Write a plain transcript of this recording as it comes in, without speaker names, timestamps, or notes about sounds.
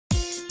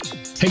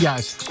Hey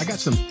guys, I got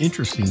some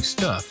interesting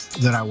stuff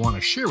that I want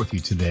to share with you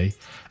today.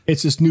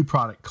 It's this new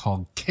product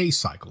called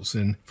K-Cycles.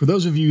 And for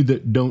those of you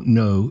that don't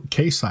know,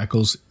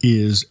 K-Cycles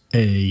is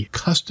a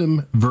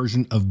custom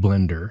version of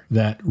Blender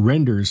that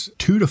renders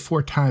 2 to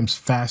 4 times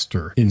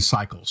faster in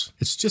cycles.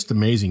 It's just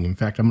amazing. In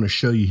fact, I'm going to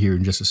show you here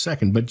in just a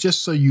second. But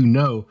just so you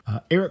know,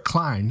 Eric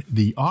Klein,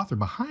 the author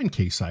behind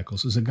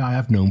K-Cycles, is a guy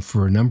I've known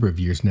for a number of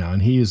years now.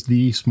 And he is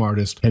the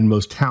smartest and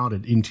most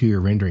talented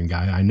interior rendering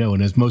guy I know.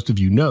 And as most of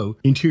you know,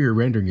 interior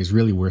rendering is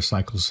really where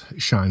Cycles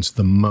shines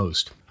the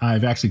most.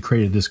 I've actually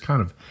created this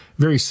kind of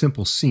very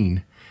simple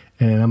scene,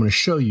 and I'm going to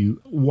show you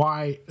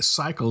why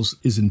Cycles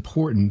is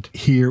important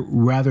here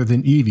rather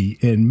than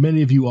Eevee. And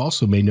many of you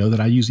also may know that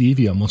I use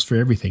Eevee almost for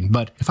everything.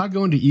 But if I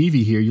go into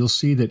Eevee here, you'll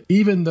see that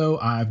even though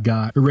I've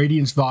got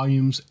irradiance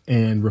volumes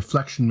and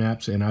reflection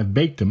maps, and I've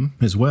baked them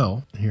as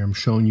well, here I'm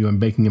showing you I'm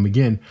baking them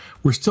again,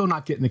 we're still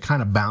not getting the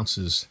kind of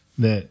bounces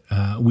that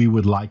we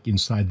would like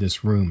inside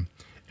this room.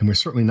 And we're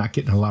certainly not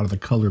getting a lot of the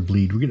color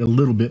bleed. We're getting a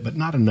little bit, but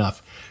not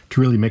enough to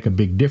really make a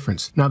big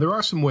difference. Now, there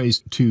are some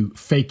ways to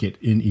fake it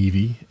in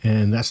Eevee,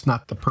 and that's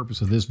not the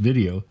purpose of this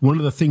video. One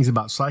of the things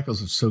about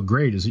Cycles that's so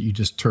great is that you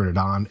just turn it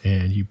on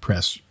and you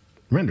press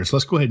render. So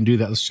let's go ahead and do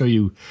that. Let's show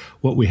you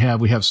what we have.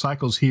 We have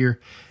Cycles here,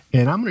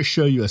 and I'm going to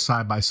show you a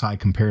side-by-side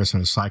comparison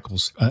of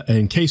Cycles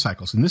and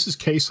K-Cycles. And this is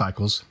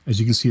K-Cycles,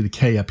 as you can see the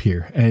K up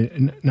here.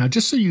 And now,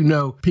 just so you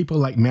know, people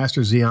like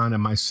Master Xeon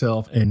and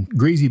myself and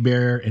Greasy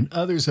Bear and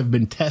others have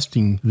been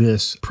testing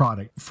this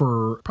product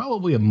for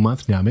probably a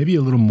month now, maybe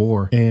a little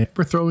more. And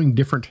we're throwing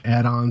different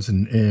add-ons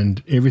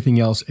and everything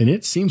else, and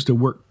it seems to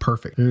work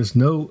perfect. There's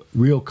no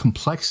real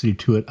complexity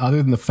to it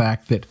other than the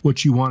fact that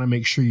what you want to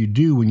make sure you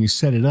do when you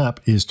set it up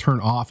is turn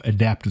off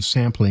adaptive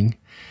sampling.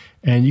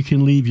 And you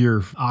can leave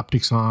your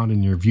optics on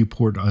and your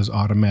viewport as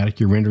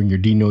automatic, your rendering, your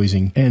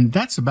denoising, and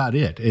that's about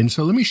it. And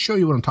so let me show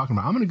you what I'm talking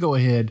about. I'm going to go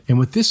ahead and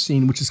with this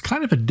scene, which is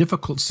kind of a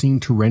difficult scene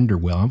to render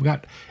well, I've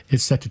got it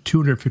set to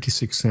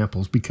 256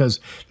 samples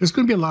because there's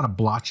going to be a lot of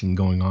blotching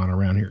going on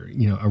around here,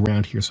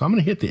 around here. So I'm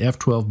going to hit the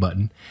F12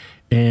 button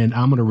and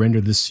I'm going to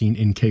render this scene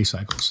in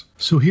K-Cycles.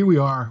 So here we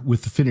are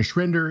with the finished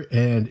render,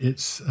 and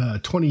it's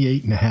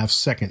 28.5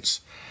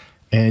 seconds.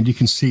 And you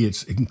can see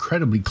it's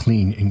incredibly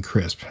clean and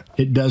crisp.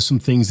 It does some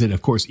things that,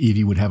 of course,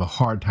 Eevee would have a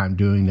hard time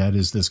doing. That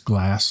is this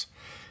glass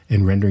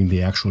and rendering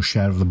the actual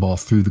shadow of the ball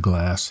through the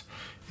glass.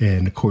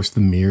 And, of course, the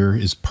mirror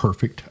is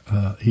perfect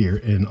here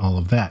and all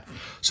of that.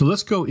 So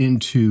let's go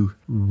into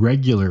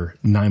regular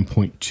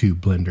 9.2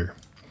 Blender.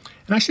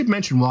 And I should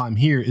mention while I'm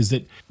here is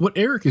that what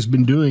Eric has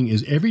been doing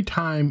is every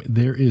time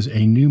there is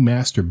a new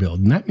master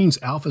build, and that means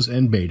alphas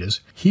and betas,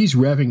 he's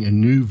revving a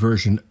new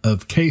version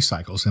of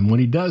K-Cycles. And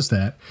when he does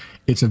that,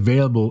 it's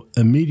available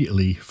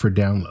immediately for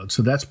download.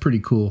 So that's pretty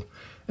cool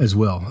as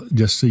well.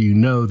 Just so you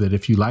know that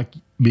if you like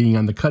being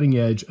on the cutting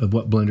edge of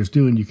what Blender's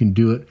doing, you can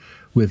do it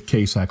with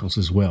K-Cycles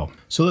as well.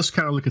 So let's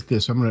kind of look at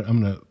this. I'm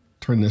gonna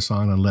turn this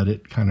on and let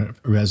it kind of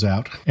res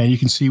out. And you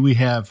can see we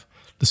have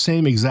the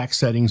same exact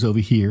settings over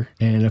here.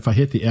 And if I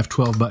hit the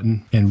F12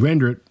 button and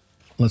render it,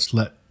 let's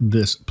let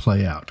this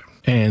play out.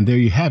 And there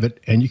you have it.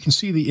 And you can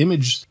see the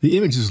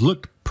images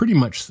look pretty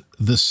much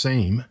the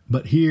same,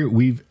 but here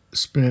we've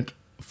spent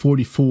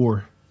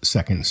 44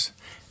 seconds.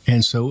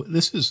 And so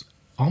this is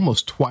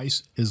almost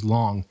twice as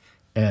long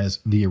as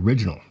the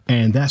original.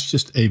 And that's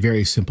just a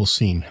very simple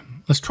scene.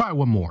 Let's try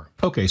one more.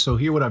 Okay, so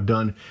here what I've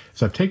done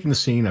is I've taken the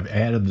scene, I've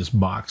added this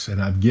box,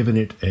 and I've given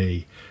it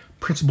a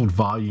principled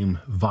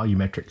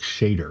volumetric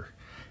shader.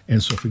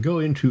 And so if we go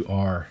into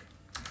our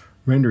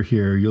render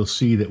here, you'll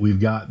see that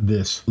we've got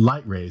this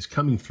light rays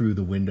coming through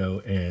the window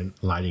and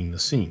lighting the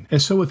scene.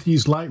 And so with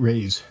these light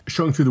rays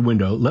showing through the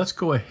window, let's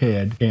go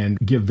ahead and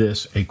give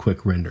this a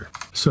quick render.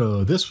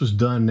 So this was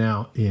done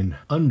now in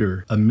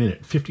under a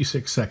minute,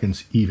 56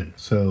 seconds even.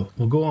 So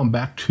we'll go on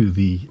back to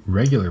the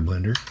regular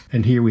Blender,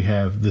 and here we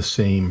have the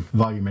same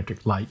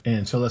volumetric light.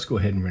 And so let's go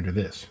ahead and render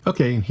this.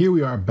 Okay, and here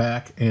we are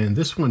back, and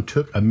this one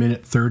took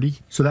 1:30.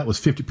 So that was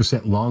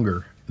 50%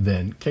 longer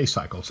than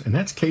K-Cycles, and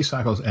that's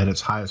K-Cycles at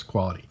its highest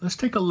quality. Let's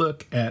take a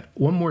look at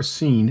one more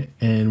scene,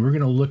 and we're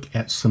going to look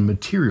at some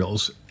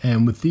materials,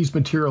 and with these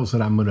materials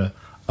that I'm going to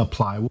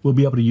apply, we'll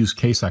be able to use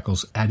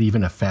K-Cycles at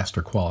even a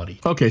faster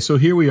quality. Okay, so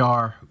here we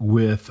are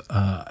with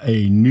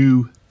a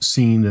new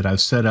scene that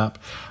I've set up.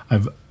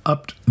 I've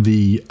upped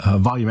the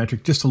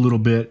volumetric just a little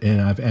bit,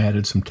 and I've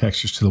added some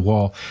textures to the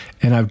wall,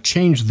 and I've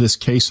changed this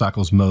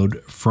K-Cycles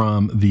mode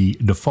from the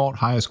default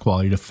highest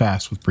quality to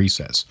fast with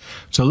presets.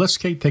 So let's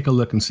take a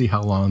look and see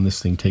how long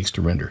this thing takes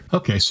to render.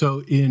 Okay,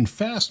 so in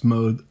fast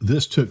mode,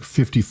 this took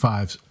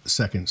 55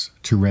 seconds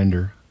to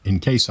render in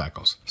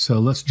K-Cycles. So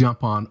let's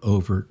jump on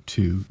over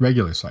to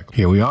regular cycle.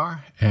 Here we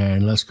are,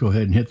 and let's go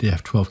ahead and hit the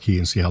F12 key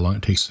and see how long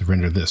it takes to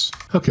render this.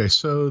 Okay,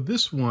 so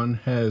this one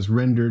has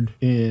rendered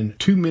in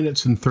 2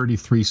 minutes and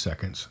 33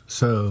 seconds.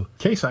 So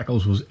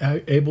K-Cycles was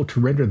able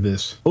to render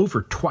this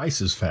over twice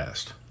as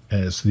fast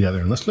as the other.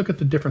 And let's look at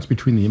the difference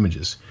between the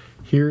images.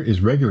 Here is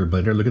regular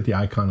Blender, look at the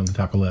icon on the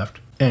top left,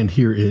 and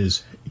here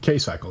is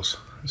K-Cycles.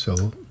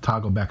 So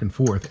toggle back and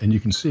forth, and you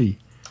can see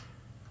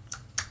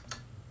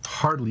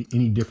hardly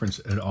any difference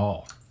at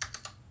all.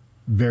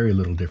 Very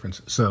little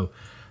difference. So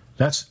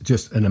that's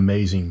just an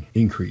amazing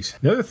increase.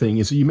 The other thing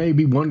is that you may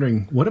be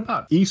wondering, what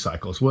about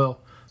E-cycles? Well,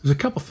 there's a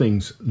couple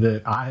things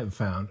that I have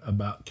found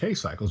about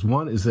K-cycles.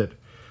 One is that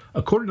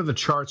according to the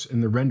charts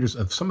and the renders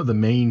of some of the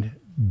main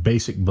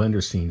basic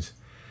blender scenes,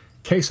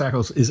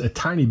 K-cycles is a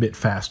tiny bit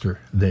faster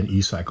than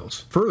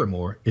E-cycles.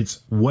 Furthermore,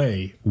 it's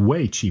way,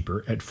 way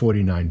cheaper at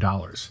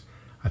 $49.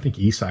 I think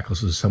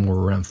E-cycles is somewhere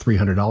around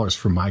 $300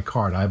 for my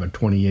card. I have a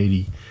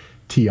 2080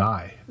 Ti,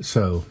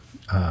 so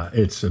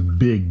it's a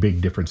big,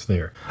 big difference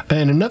there.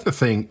 And another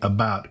thing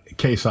about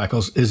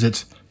K-cycles is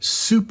it's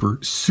super,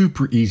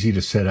 super easy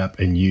to set up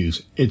and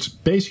use. It's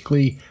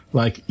basically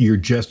like you're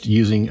just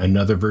using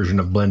another version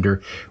of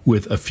Blender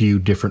with a few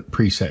different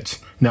presets.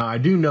 Now, I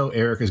do know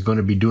Eric is going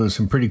to be doing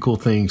some pretty cool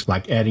things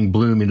like adding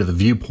bloom into the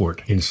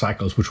viewport in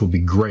Cycles, which will be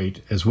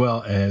great, as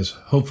well as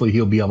hopefully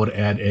he'll be able to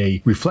add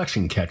a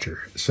reflection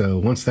catcher. So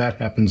once that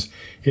happens,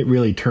 it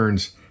really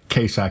turns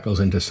K-cycles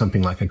into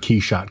something like a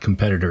Keyshot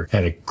competitor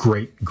at a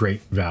great,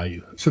 great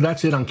value. So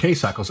that's it on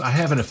K-cycles. I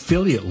have an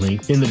affiliate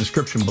link in the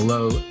description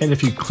below, and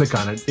if you click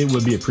on it, it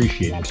would be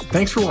appreciated.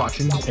 Thanks for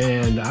watching,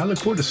 and I look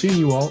forward to seeing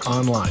you all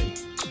online.